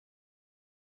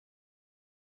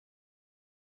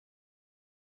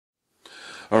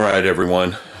All right,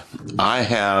 everyone. I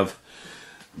have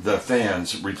the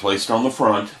fans replaced on the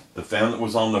front. The fan that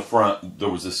was on the front, there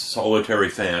was a solitary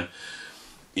fan.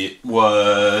 It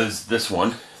was this one.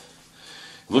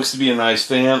 It looks to be a nice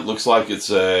fan. It looks like it's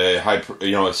a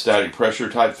a static pressure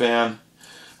type fan.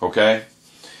 Okay.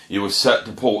 It was set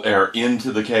to pull air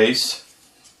into the case.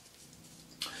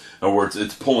 In other words,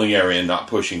 it's pulling air in, not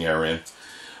pushing air in.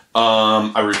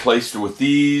 I replaced it with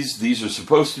these. These are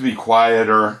supposed to be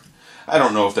quieter. I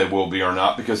don't know if they will be or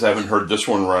not because I haven't heard this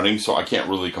one running, so I can't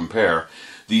really compare.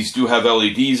 These do have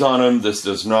LEDs on them. This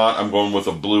does not. I'm going with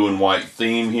a blue and white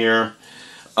theme here.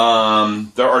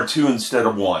 There are two instead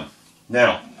of one.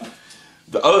 Now,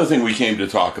 the other thing we came to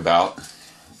talk about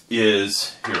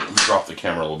is... Here, let me drop the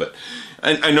camera a little bit.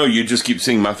 I know you just keep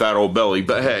seeing my fat old belly,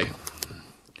 but hey.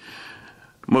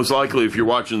 Most likely, if you're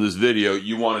watching this video,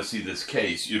 you want to see this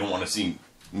case. You don't want to see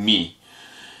me.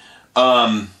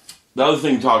 The other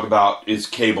thing to talk about is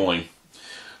cabling.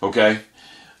 Okay?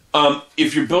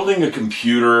 If you're building a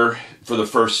computer for the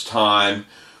first time,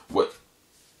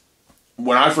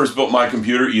 when I first built my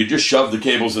computer, you just shoved the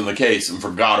cables in the case and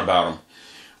forgot about them.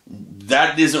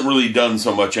 That isn't really done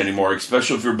so much anymore,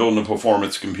 especially if you're building a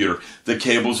performance computer. The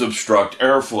cables obstruct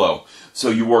airflow. So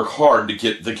you work hard to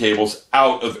get the cables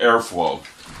out of airflow.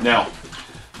 Now,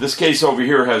 this case over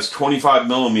here has 25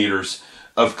 millimeters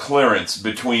of clearance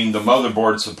between the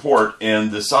motherboard support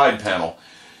and the side panel.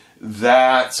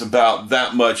 That's about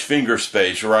that much finger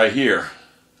space right here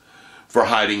for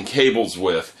hiding cables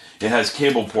with. It has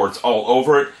cable ports all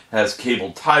over it, has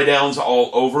cable tie downs all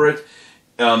over it.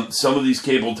 Some of these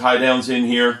cable tie downs in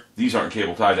here, these aren't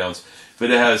cable tie downs,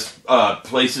 but it has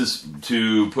places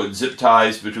to put zip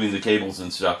ties between the cables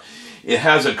and stuff. It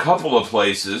has a couple of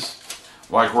places,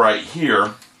 like right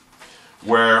here,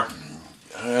 where,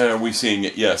 are we seeing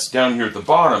it? Yes, down here at the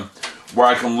bottom, where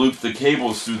I can loop the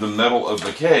cables through the metal of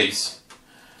the case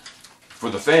for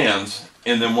the fans,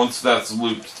 and then once that's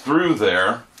looped through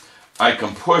there, I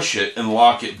can push it and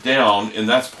lock it down, and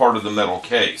that's part of the metal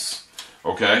case.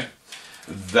 Okay?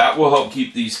 That will help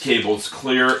keep these cables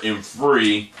clear and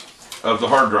free of the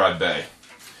hard drive bay.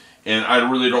 And I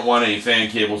really don't want any fan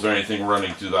cables or anything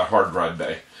running through that hard drive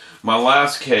bay. My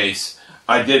last case,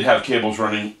 I did have cables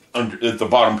running at the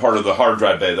bottom part of the hard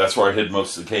drive bay. That's where I hid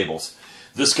most of the cables.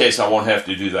 This case, I won't have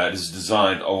to do that. It's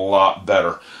designed a lot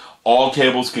better. All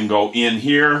cables can go in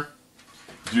here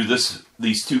through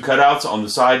these two cutouts on the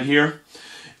side here,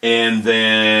 and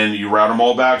then you route them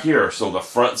all back here. So the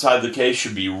front side of the case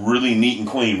should be really neat and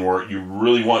clean where you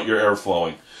really want your air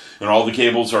flowing. And all the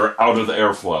cables are out of the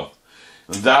airflow.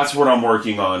 And that's what I'm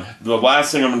working on. The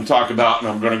last thing I'm going to talk about, and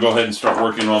I'm going to go ahead and start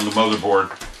working on the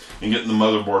motherboard and getting the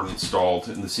motherboard installed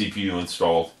and the CPU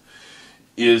installed,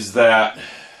 is that...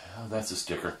 Oh, that's a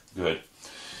sticker. Good.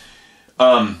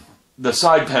 The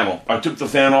side panel. I took the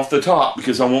fan off the top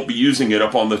because I won't be using it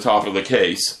up on the top of the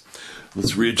case.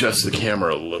 Let's readjust the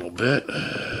camera a little bit.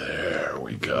 There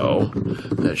we go.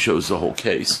 That shows the whole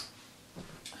case.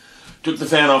 Took the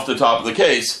fan off the top of the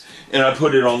case and I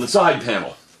put it on the side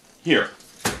panel. Here.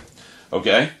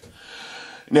 Okay?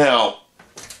 Now,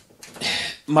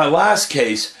 my last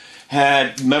case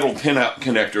had metal pinout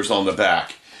connectors on the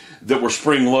back that were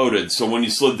spring-loaded, so when you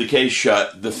slid the case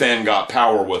shut, the fan got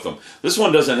power with them. This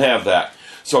one doesn't have that,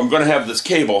 so I'm going to have this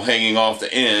cable hanging off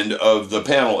the end of the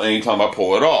panel anytime I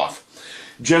pull it off.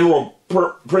 General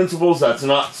principles, that's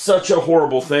not such a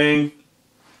horrible thing.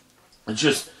 It's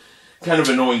just kind of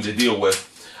annoying to deal with.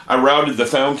 I routed the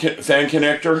fan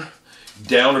connector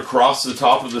down across the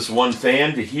top of this one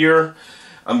fan to here.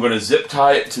 I'm going to zip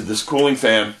tie it to this cooling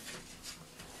fan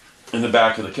in the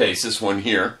back of the case, this one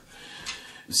here,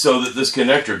 so that this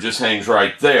connector just hangs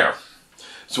right there.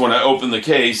 So when I open the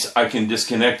case, I can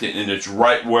disconnect it, and it's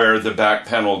right where the back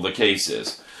panel of the case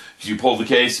is. If you pull the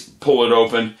case, pull it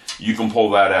open, you can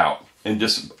pull that out and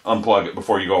just unplug it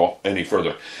before you go any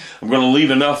further. I'm going to leave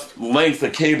enough length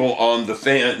of cable on the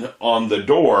fan on the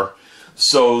door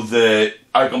so that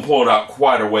I can pull it out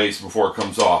quite a ways before it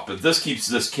comes off. But this keeps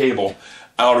this cable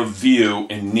out of view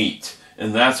and neat,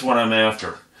 and that's what I'm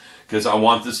after. Because I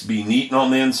want this to be neat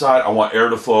on the inside. I want air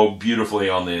to flow beautifully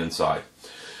on the inside.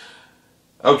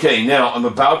 Okay, now I'm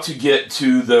about to get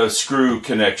to the screw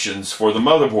connections for the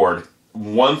motherboard.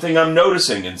 One thing I'm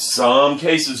noticing, and some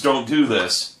cases don't do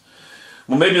this.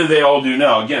 Well, maybe they all do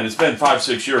now. Again, it's been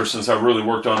 5-6 years since I've really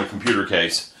worked on a computer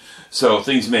case. So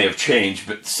things may have changed,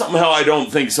 but somehow I don't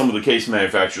think some of the case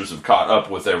manufacturers have caught up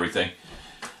with everything.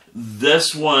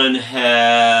 This one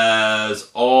has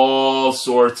all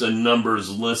sorts of numbers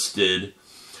listed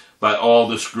by all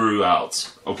the screw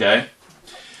outs, okay?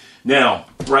 Now,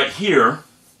 right here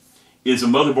is a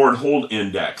motherboard hold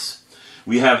index.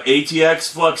 We have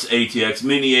ATX, Flux ATX,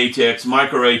 Mini ATX,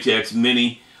 Micro ATX,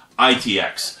 Mini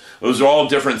ITX. Those are all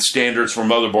different standards for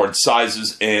motherboard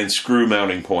sizes and screw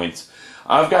mounting points.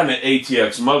 I've got an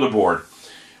ATX motherboard.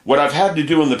 What I've had to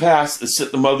do in the past is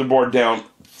sit the motherboard down,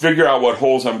 figure out what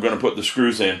holes I'm going to put the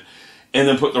screws in, and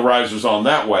then put the risers on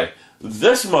that way.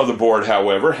 This motherboard,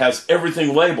 however, has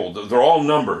everything labeled. They're all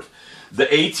numbered. The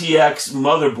ATX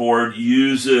motherboard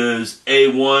uses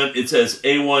A1. It says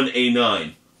A1,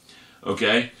 A9.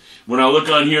 Okay? When I look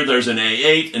on here, there's an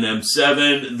A8, an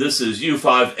M7. This is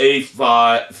U5,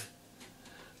 A5,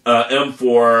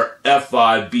 M4,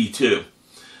 F5, B2.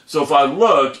 So if I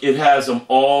look, it has them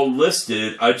all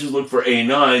listed. I just look for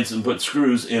A9s and put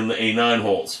screws in the A9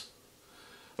 holes.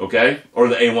 Okay? Or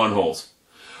the A1 holes.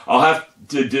 I'll have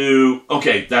to do...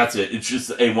 Okay, that's it. It's just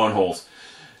the A1 holes.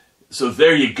 So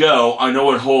there you go. I know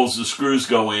what holes the screws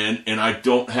go in, and I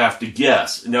don't have to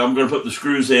guess. Now I'm going to put the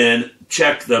screws in,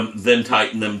 check them, then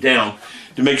tighten them down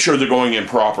to make sure they're going in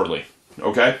properly.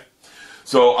 Okay?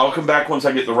 So I'll come back once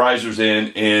I get the risers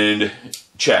in and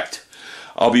checked.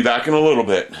 I'll be back in a little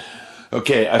bit.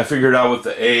 Okay, I figured out what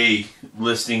the A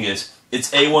listing is.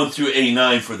 It's A1 through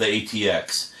A9 for the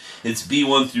ATX. It's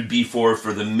B1 through B4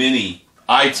 for the Mini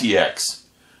ITX.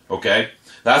 Okay?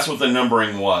 That's what the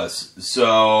numbering was.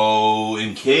 So,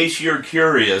 in case you're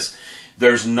curious,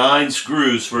 there's 9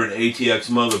 screws for an ATX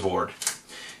motherboard.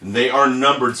 And they are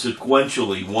numbered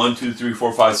sequentially. 1, 2, 3,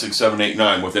 4, 5, 6, 7, 8,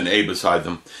 9 with an A beside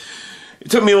them.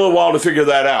 It took me a little while to figure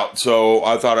that out, so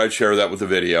I thought I'd share that with the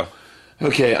video.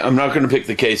 Okay, I'm not going to pick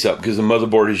the case up because the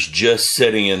motherboard is just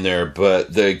sitting in there,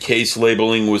 but the case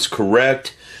labeling was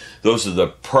correct. Those are the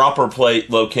proper plate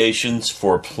locations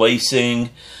for placing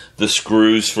the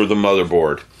screws for the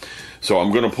motherboard. So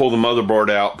I'm going to pull the motherboard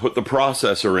out, put the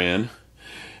processor in,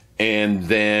 and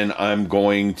then I'm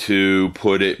going to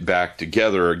put it back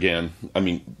together again. I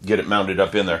mean, get it mounted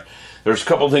up in there. There's a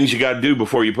couple things you got to do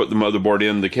before you put the motherboard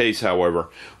in the case, however.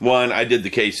 1, I did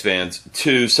the case fans.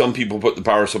 2, some people put the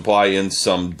power supply in,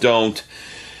 some don't.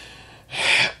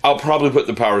 I'll probably put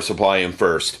the power supply in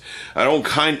first. I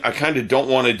kind of don't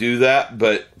want to do that,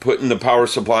 but putting the power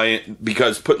supply in,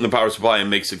 because putting the power supply in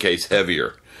makes the case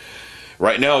heavier.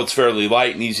 Right now it's fairly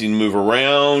light and easy to move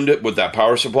around. With that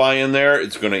power supply in there,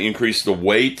 it's going to increase the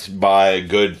weight by a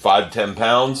good 5-10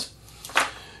 pounds.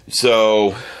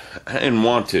 So I didn't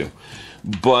want to,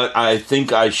 but I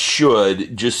think I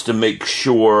should, just to make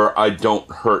sure I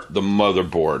don't hurt the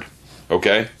motherboard.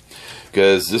 Okay?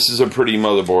 Because this is a pretty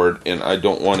motherboard, and I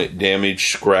don't want it damaged,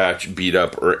 scratched, beat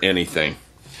up, or anything.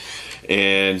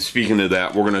 And speaking of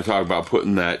that, we're going to talk about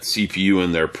putting that CPU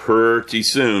in there pretty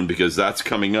soon, because that's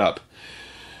coming up.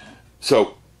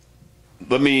 So,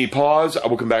 let me pause. I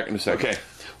will come back in a second. Okay,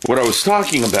 what I was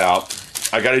talking about,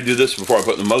 I got to do this before I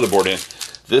put the motherboard in.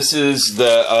 This is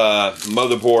the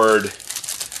motherboard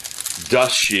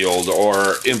dust shield,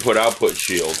 or input-output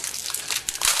shield.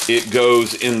 It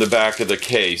goes in the back of the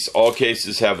case. All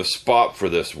cases have a spot for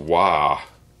this. Wow,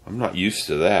 I'm not used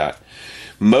to that.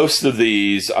 Most of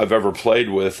these I've ever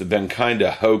played with have been kind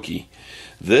of hokey.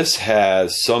 This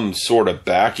has some sort of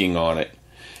backing on it,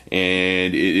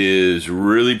 and it is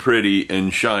really pretty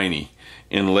and shiny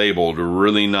and labeled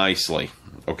really nicely.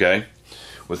 Okay,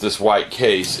 with this white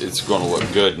case, it's going to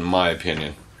look good in my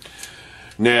opinion.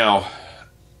 Now,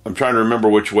 I'm trying to remember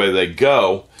which way they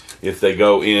go. If they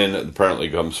go in, it apparently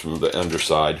comes from the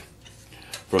underside,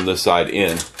 from this side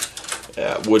in.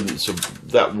 That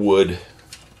would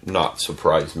not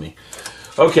surprise me.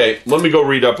 Okay, let me go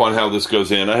read up on how this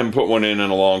goes in. I haven't put one in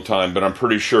a long time, but I'm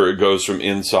pretty sure it goes from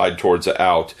inside towards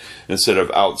out instead of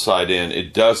outside in.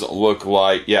 It doesn't look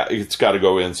like, yeah, it's got to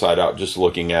go inside out just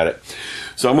looking at it.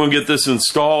 So I'm going to get this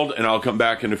installed, and I'll come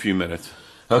back in a few minutes.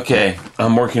 Okay,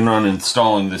 I'm working on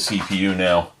installing the CPU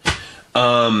now.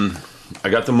 I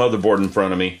got the motherboard in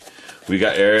front of me. We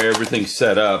got everything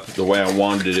set up the way I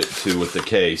wanted it to with the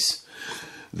case.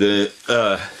 The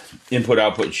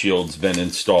input-output shield's been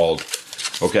installed.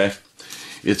 Okay?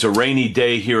 It's a rainy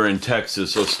day here in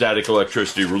Texas, so static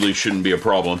electricity really shouldn't be a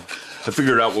problem. I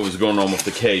figured out what was going on with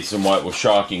the case and why it was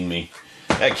shocking me.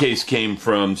 That case came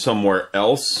from somewhere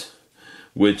else,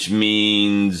 which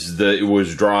means that it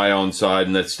was dry on side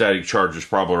and that static charge is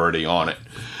probably already on it.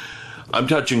 I'm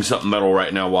touching something metal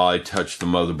right now while I touch the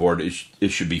motherboard. It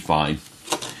should be fine.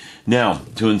 Now,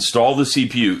 to install the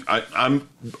CPU, I'm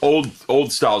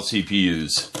old style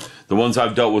CPUs, the ones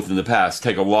I've dealt with in the past,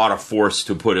 take a lot of force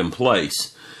to put in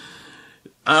place.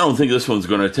 I don't think this one's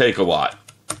going to take a lot.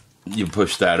 You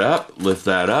push that up, lift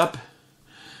that up,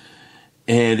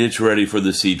 and it's ready for the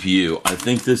CPU. I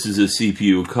think this is a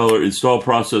CPU color. Install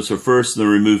processor first, then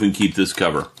remove and keep this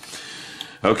cover.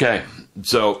 Okay,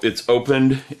 So it's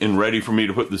opened and ready for me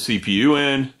to put the CPU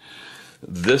in.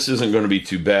 This isn't going to be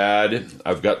too bad.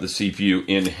 I've got the CPU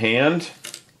in hand.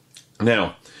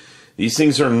 Now, these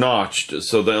things are notched,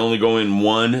 so they only go in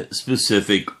one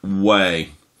specific way.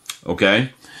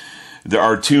 Okay? There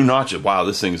are 2 notches. Wow,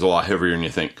 this thing's a lot heavier than you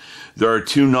think. There are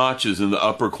 2 notches in the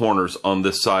upper corners on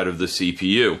this side of the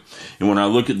CPU. And when I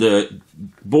look at the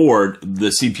board, the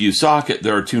CPU socket,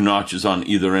 there are 2 notches on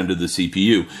either end of the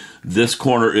CPU. This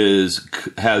corner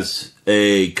has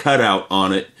a cutout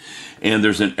on it, and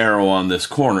there's an arrow on this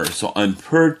corner. So I'm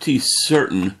pretty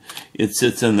certain it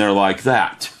sits in there like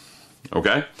that.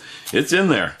 Okay? It's in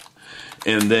there.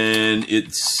 And then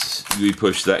we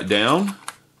push that down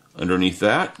underneath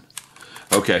that.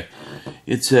 Okay.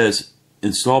 It says,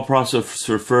 install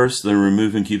processor first, then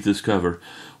remove and keep this cover.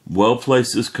 Well,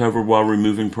 place this cover while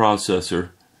removing processor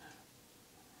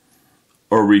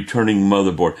or returning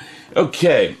motherboard.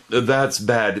 Okay, that's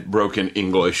bad broken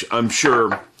English. I'm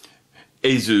sure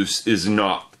Asus is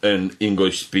not an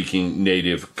English-speaking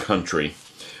native country.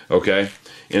 Okay?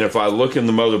 And if I look in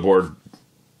the motherboard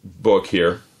book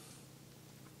here,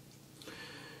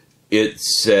 it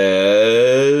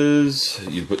says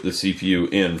you put the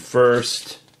CPU in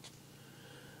first.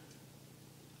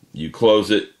 You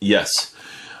close it. Yes.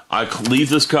 I leave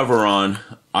this cover on.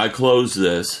 I close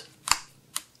this.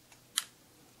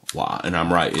 Wow, and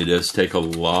I'm right. It does take a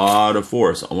lot of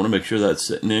force. I want to make sure that's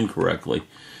sitting in correctly.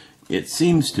 It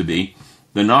seems to be.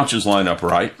 The notches line up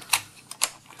right.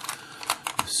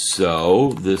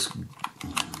 So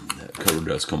that cover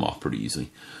does come off pretty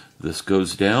easily. This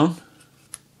goes down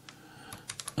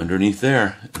underneath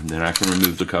there, and then I can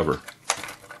remove the cover.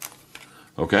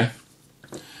 Okay?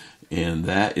 And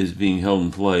that is being held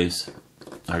in place.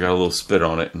 I got a little spit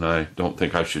on it, and I don't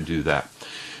think I should do that.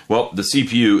 Well, the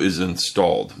CPU is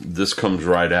installed. This comes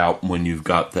right out when you've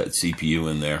got that CPU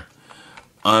in there.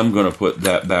 I'm going to put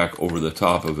that back over the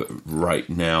top of it right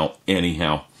now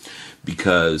anyhow,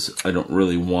 because I don't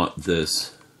really want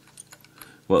this.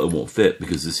 Well, it won't fit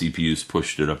because the CPU's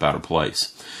pushed it up out of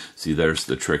place. See, there's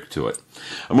the trick to it.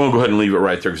 I'm going to go ahead and leave it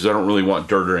right there because I don't really want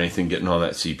dirt or anything getting on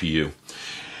that CPU.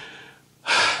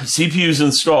 CPU's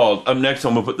installed. Up next,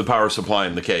 I'm going to put the power supply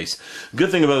in the case. Good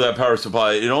thing about that power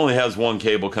supply, it only has 1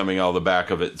 cable coming out of the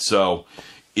back of it, so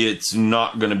it's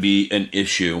not going to be an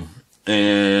issue.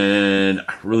 And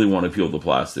I really want to peel the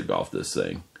plastic off this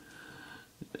thing.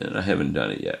 And I haven't done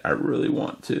it yet. I really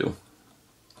want to.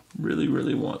 Really,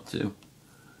 really want to.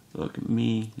 Look at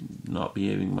me not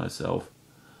behaving myself.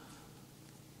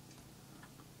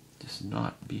 Just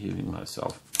not behaving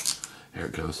myself. There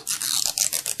it goes.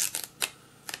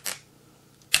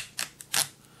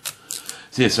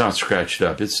 See, it's not scratched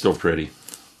up. It's still pretty.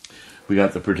 We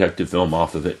got the protective film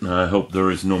off of it, and I hope there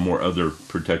is no more other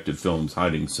protective films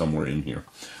hiding somewhere in here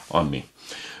on me.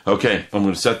 Okay, I'm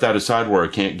going to set that aside where I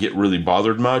can't get really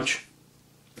bothered much.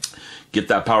 Get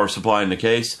that power supply in the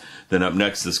case. Then up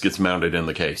next, this gets mounted in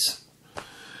the case.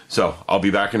 So, I'll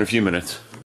be back in a few minutes.